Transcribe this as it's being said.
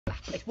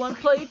It's one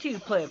player, two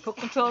player. Put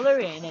controller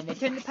in, and they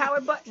turn the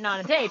power button on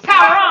and say,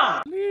 "Power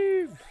on!"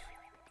 Leave!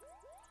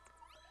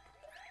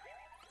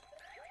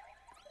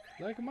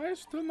 Like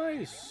mice to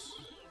mice.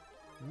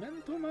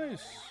 Men to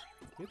mice.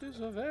 It is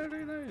a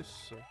very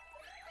nice.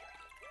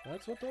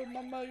 That's what old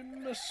Mama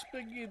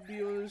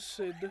Spaghetti always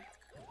said.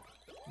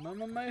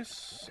 Mama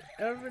mice,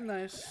 every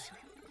nice.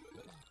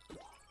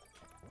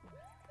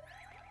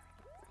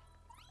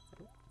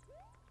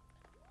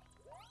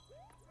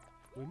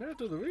 We made it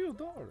to the real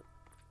door.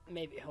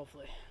 Maybe,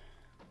 hopefully.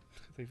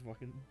 They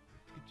fucking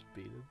just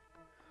beat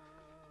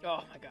it.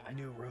 Oh my god.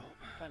 New realm.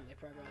 Finally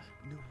progress.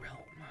 New realm.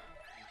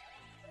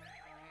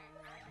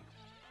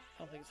 I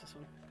don't think it's this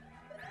one.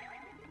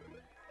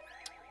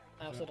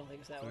 I also don't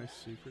think it's that one. Nice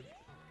secret.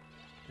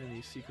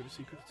 Any secret of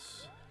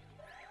secrets?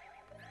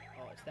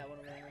 Oh, it's that one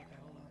over there. Okay,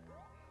 hold on.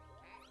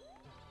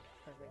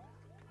 Perfect.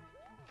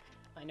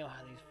 I know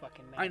how these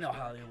fucking maps I know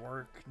how they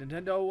work.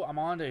 Nintendo, I'm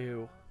on to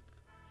you.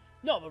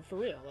 No, but for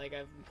real. Like,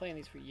 I've been playing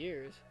these for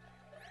years.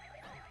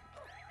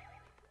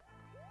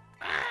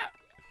 Ah!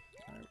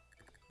 Alright.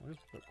 Where's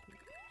the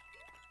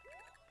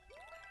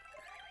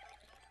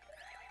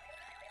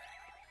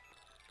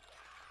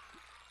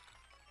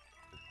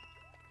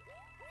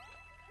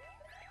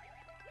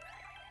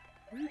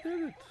We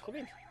did it! Cool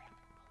beans.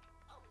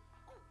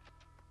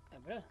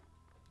 Yeah,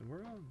 and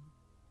we're on.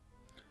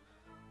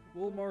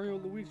 Will Mario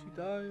Luigi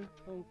die?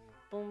 boom,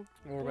 boom.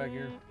 Oh, we're back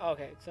here.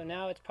 Okay, so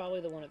now it's probably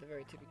the one at the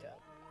very tippy top.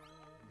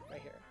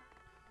 Right here.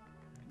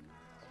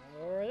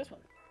 Or this one.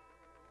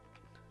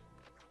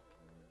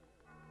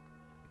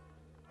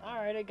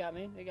 Alright, it got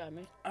me. It got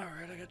me.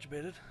 Alright, I got you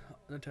baited.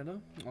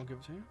 Nintendo, I'll give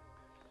it to you.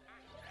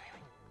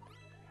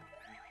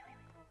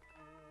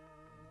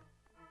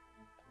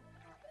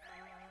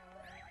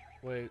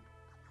 Wait.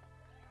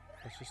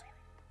 Let's just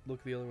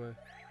look the other way.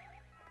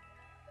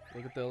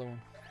 Look at the other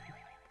one.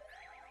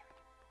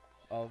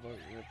 Oh, but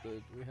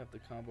we have the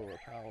combo our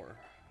power.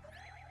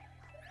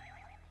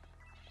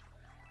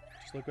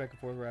 Just look back and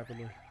forth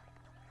rapidly.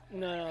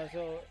 No,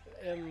 so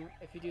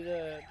if you do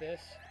this,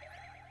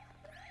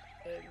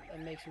 it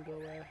makes him go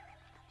away.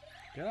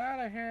 Get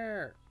out of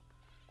here!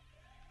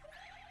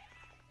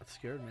 That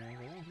scared me. I was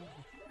like, oh,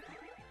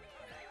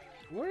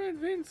 no. We're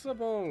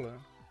invincible!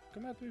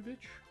 Come at me,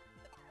 bitch.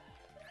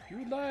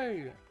 You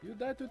die! You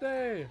die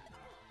today!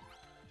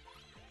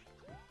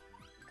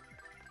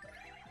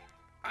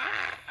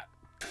 Ah!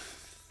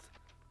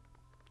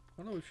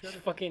 Oh no, we shot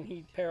it. Fucking,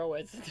 he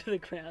pirouettes into the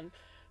ground.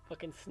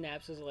 Fucking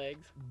snaps his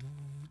legs.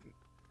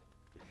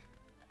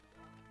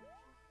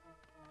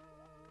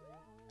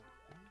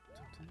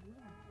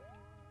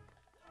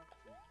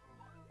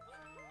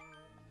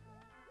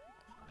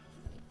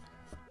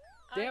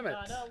 Damn it!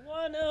 I got a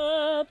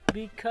one-up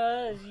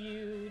because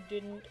you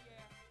didn't.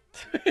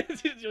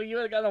 You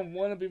would have got a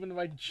one-up even if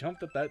I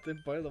jumped at that thing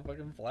by the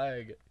fucking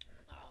flag.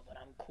 Oh, but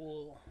I'm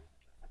cool.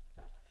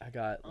 I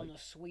got. I'm like,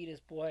 the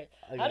sweetest boy.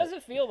 I How got- does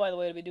it feel, by the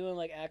way, to be doing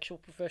like actual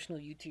professional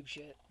YouTube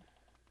shit?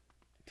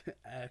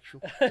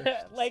 Actual.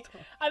 Like,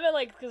 I mean,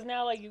 like, because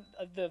now, like,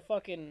 the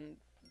fucking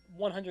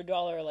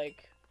 $100,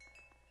 like,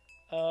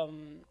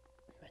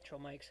 Metro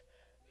mics,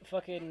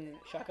 fucking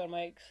shotgun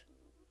mics,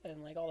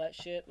 and, like, all that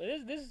shit.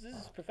 Like, this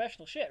is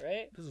professional shit,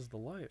 right? This is the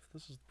life.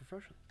 This is the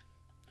profession.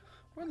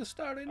 We're in the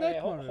Starry Okay, Night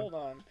hold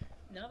on.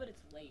 Now that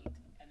it's late,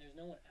 and there's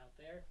no one out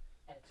there,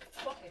 and it's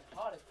fucking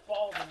hot as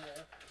balls in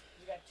here,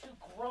 you got two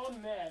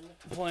grown men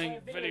Playing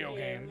video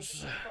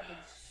games. fucking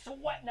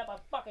sweating up a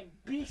fucking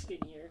beast in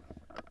here.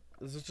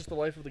 This is just the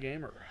life of the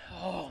gamer.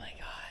 Oh my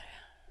god.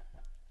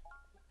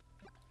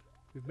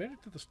 We've made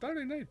it to the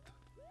Starry Night.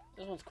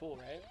 This one's cool,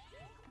 right?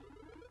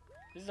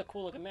 This is a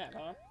cool looking map,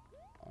 huh?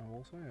 I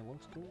will say, it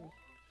looks cool.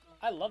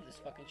 I love this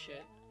fucking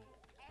shit.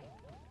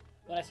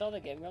 When I saw the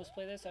Game Grumps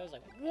play this, I was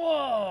like,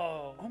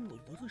 whoa! I'm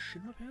like, look at the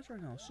shit in my pants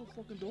right now. It's so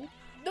fucking dope.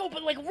 No,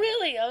 but like,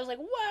 really? I was like,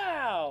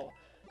 wow!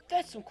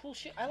 That's some cool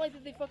shit. I like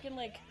that they fucking,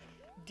 like,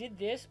 did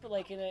this, but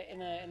like in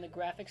the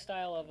graphic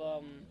style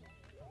of,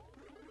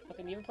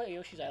 fucking, you ever play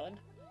Yoshi's Island?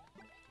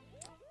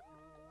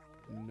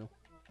 No.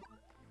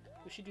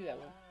 We should do that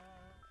one.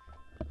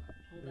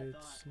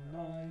 It's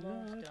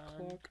 9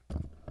 o'clock.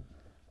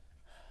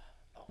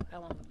 Oh,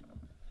 how long?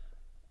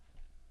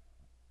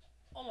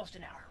 Almost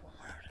an hour. 1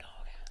 more hour to go.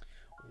 Okay.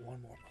 One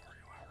more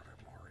Mario hour to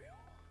Mario.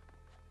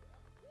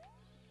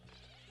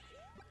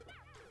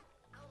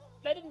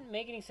 That didn't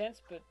make any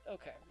sense, but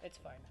okay, it's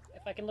fine.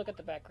 If I can look at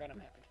the background, I'm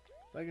happy.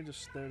 If I can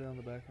just stare down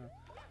the background.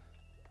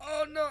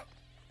 Oh no!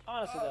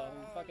 Honestly, though,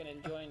 I'm fucking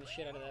enjoying the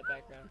shit out of that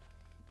background.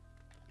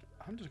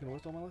 I'm just gonna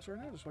list all my lists right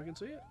now just so I can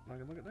see it. I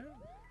can look it down.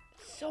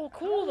 So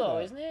cool, though,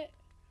 isn't it?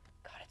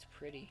 God, it's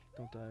pretty.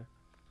 Don't die.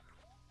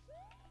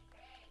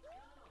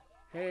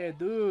 Hey,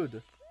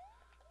 dude!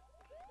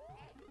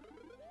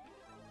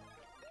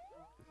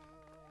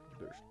 You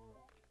better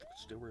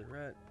stay where you're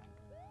at.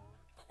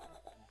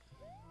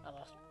 I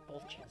lost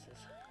both chances.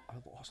 I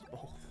lost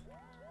both of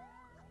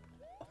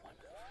my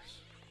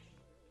maneuvers.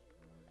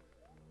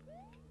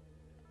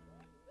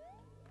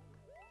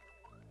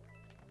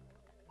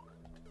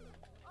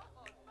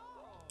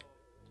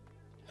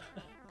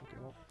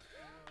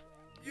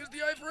 the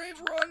iframes,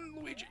 run,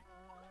 Luigi!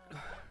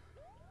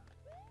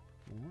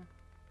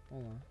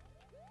 Hold on.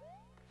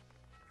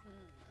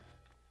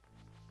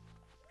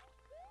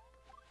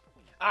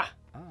 Ah!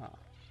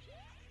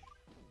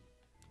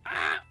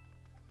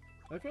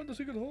 I found the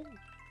secret hole.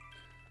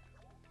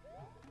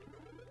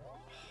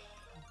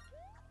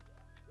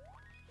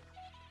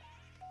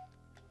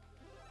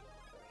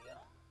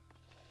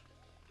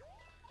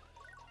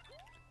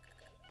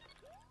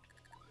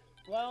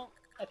 Well,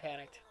 I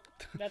panicked.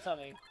 That's on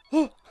me.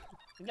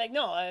 Like,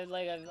 no, I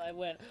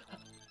went.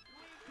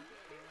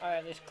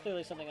 Alright, there's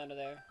clearly something under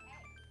there.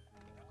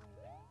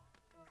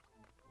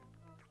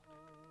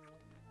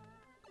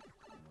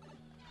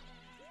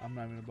 I'm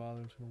not even gonna bother,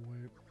 I'm just gonna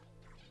wait.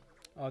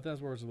 Oh,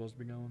 that's where we're supposed to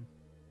be going.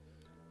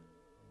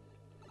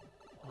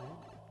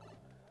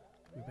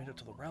 We made it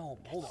to the realm.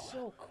 Hold on.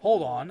 So cool.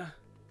 Hold on.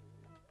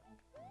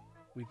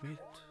 We've made it.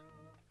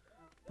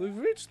 We've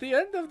reached the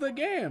end of the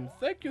game.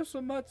 Thank you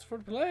so much for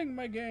playing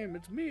my game.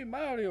 It's me,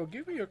 Mario.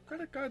 Give me your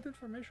credit card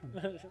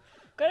information.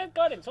 Credit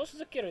card and social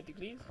security,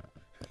 please.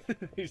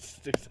 He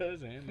sticks out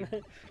his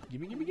hand.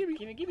 Gimme, gimme, gimme.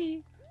 Gimme,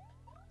 gimme.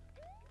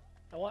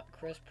 I want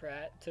Chris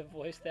Pratt to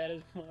voice that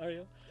as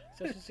Mario.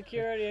 Social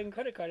security and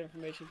credit card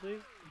information,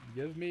 please.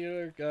 Give me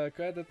your credit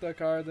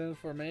card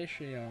information.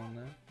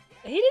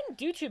 He didn't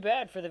do too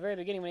bad for the very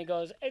beginning when he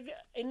goes,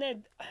 and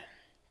then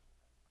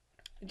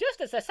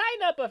just as a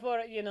sign up before,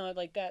 you know,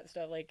 like that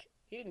stuff. Like,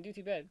 he didn't do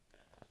too bad.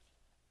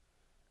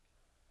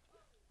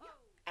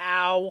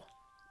 Ow.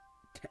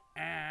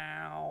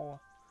 Ow.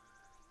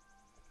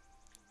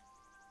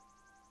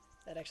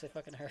 That actually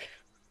fucking hurt.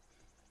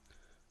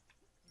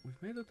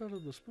 We've made it out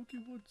of the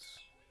spooky woods.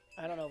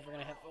 I don't know if we're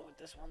gonna have fun with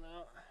this one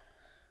though.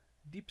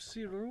 Deep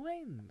sea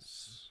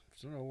ruins.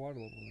 It's not a water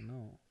level,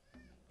 no.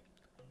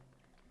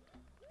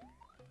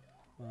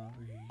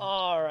 Mario.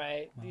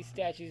 Alright, these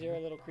statues are a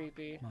little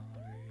creepy.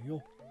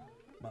 Mario.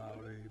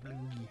 Mario.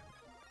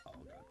 Oh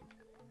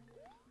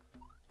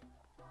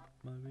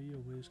god. Mario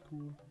is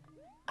cool.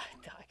 I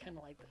kind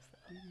of like this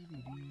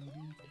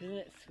though. Isn't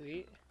it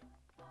sweet?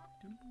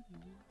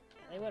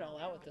 They went all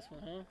out with this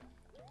one, huh?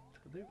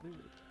 They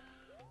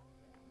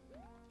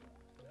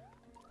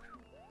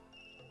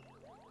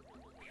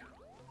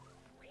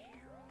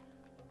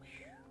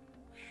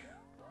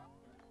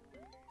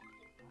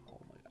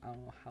I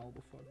don't know how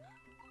the fuck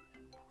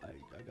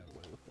I got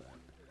away with that.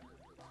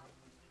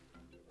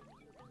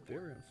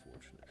 Very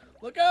unfortunate.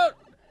 Look out!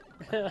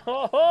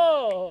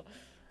 Oh!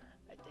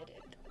 I did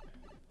it.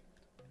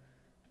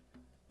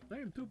 I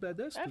am too bad.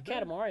 That's I have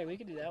Katamari. We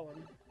could do that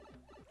one.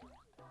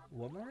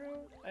 What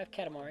Mario? I have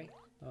Katamari.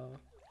 Or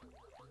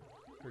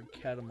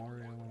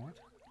Katamari, what?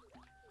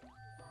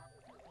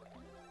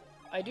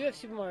 I do have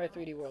Super Mario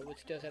 3D World,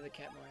 which does have the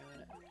Cat Mario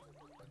in it.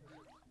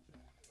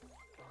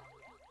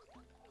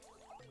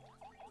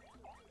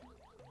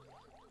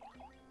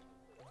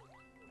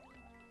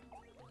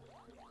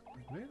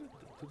 We made it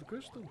to the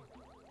crystal.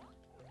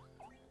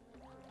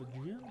 The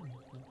gem.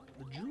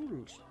 The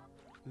jewels.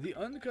 The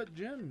uncut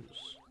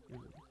gems.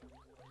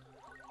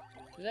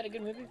 Was that a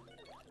good movie?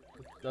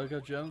 The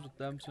uncut gems with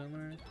them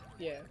Sandler?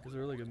 Yeah. It's a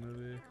really good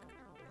movie.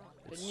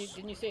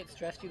 Didn't you say it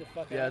stressed you the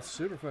fuck out? Yeah, it's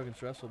super fucking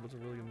stressful, but it's a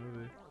really good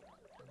movie.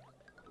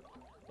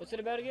 What's it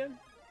about again?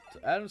 So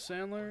Adam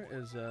Sandler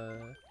is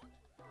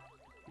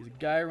he's a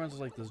guy who runs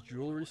like this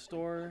jewelry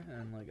store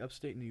in like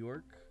upstate New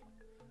York.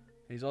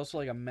 And he's also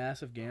like a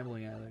massive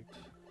gambling addict.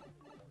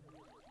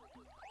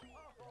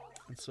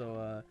 And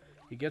so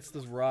he gets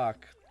this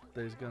rock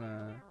that he's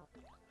gonna,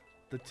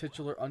 the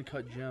titular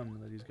uncut gem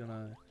that he's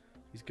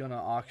gonna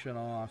auction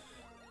off,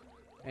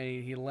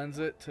 and he lends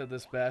it to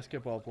this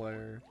basketball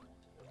player,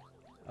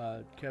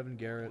 Kevin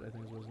Garrett, I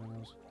think is what his name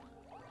was.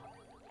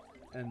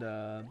 And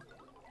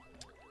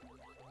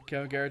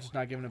Kevin Garrett's just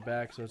not giving it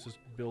back, so it's just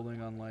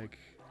building on like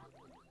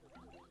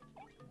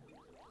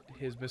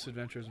his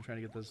misadventures and trying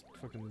to get this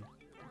fucking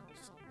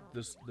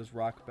this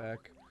rock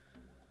back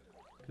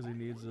because he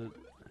needs it.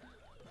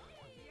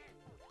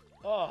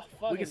 Oh,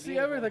 fucking We can see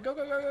beautiful. everything. Go,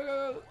 go, go, go,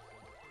 go.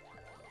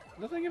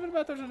 Nothing even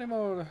matters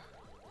anymore.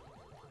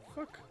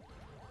 Fuck.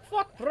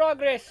 Fuck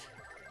progress.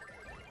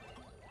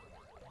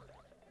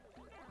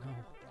 No.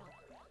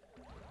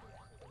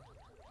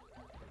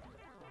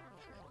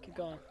 Keep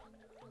going.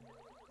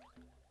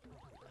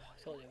 Oh,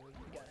 I told you,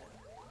 we got it.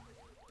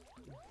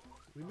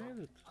 We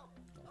made it. Oh,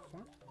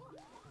 fuck.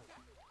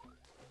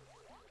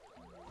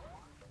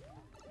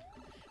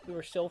 We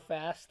were so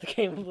fast, the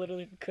game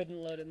literally couldn't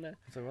load in there.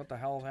 It's like, what the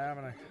hell is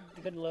happening?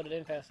 They couldn't load it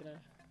in fast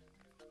enough.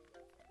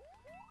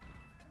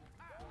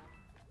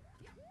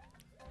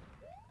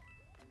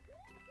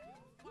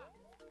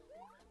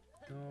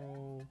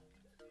 No.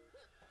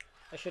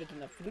 I should have done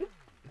that. A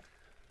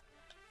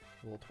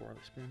little twirly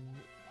spin.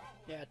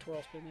 Yeah,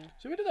 twirl spin, yeah.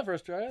 So we did that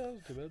first try. That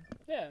was too bad.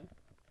 Yeah.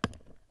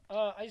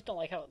 I just don't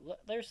like how it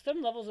there's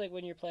some levels like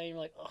when you're playing, you're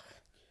like, ugh.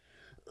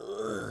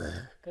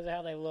 Because of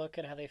how they look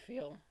and how they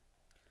feel.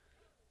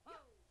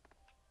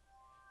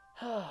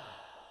 So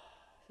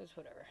it's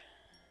whatever.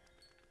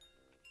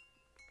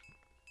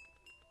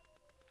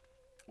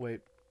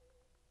 Wait.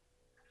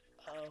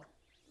 Oh.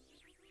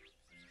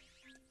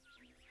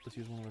 Let's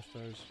use one of our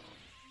stars.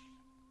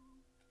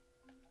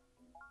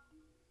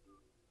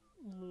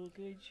 Look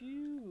at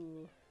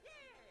you.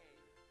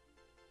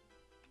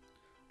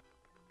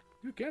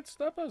 You can't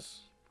stop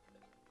us.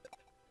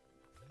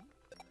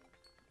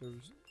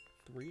 There's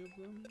 3 of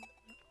them.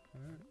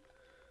 Alright.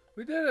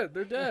 We did it.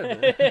 They're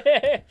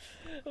dead.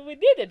 We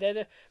did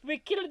it. We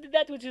killed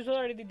that which was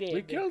already dead.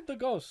 We killed the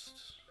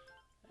ghosts.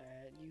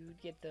 Alright, you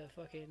get the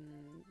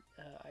fucking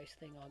ice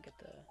thing. I'll get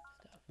the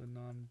stuff. The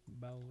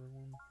non-Bowser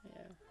one.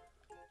 Yeah.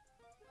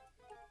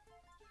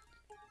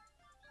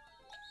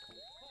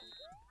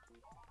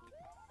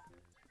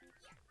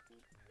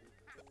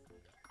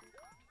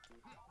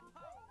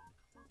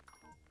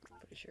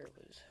 Pretty sure it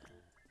was,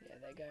 yeah,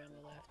 that guy on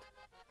the left.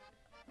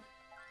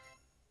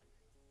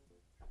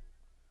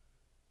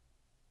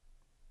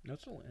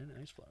 That's still an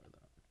ice flower,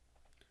 though.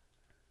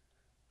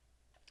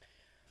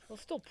 Well,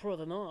 still pro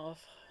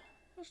enough.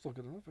 That's still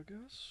good enough, I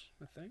guess.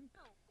 I think.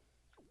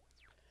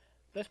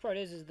 Best part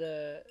is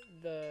the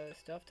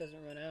stuff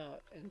doesn't run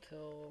out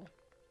until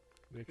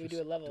we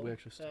do a level. We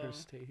actually start a so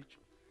stage.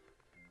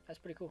 that's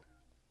pretty cool.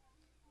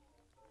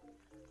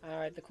 All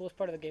right, the coolest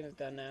part of the game is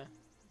done now.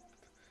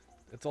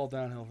 It's all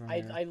downhill from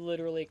here. I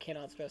literally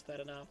cannot stress that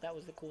enough. That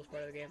was the coolest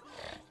part of the game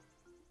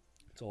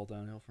It's all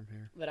downhill from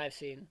here. that I've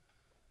seen.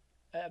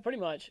 Pretty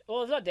much.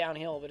 Well, it's not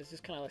downhill, but it's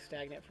just kind of like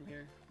stagnant from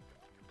here.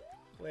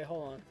 Wait,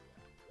 hold on.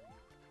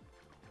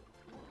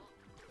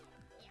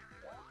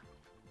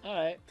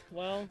 Alright,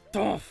 well...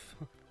 Duff!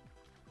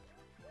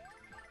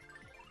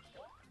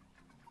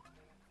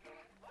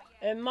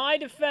 In my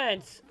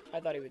defense,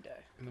 I thought he would die.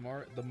 In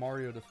the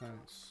Mario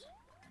defense,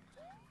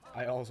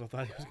 I also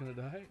thought he was gonna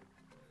die.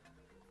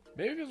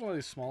 Maybe it was one of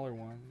these smaller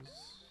ones.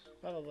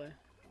 Probably.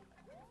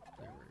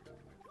 There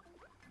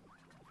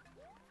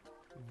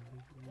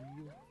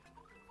we go.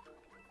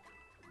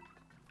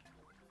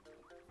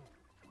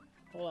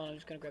 Hold on, I'm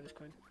just gonna grab this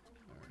coin.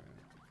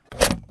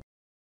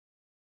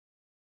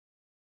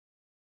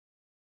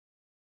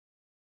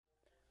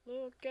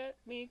 Look at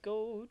me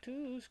go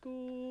to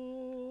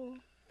school.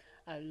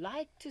 I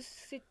like to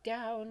sit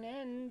down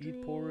and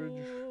Eat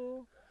porridge.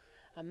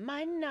 I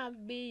might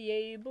not be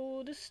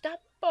able to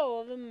stop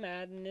all the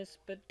madness,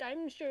 but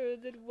I'm sure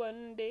that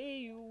one day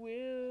you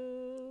will.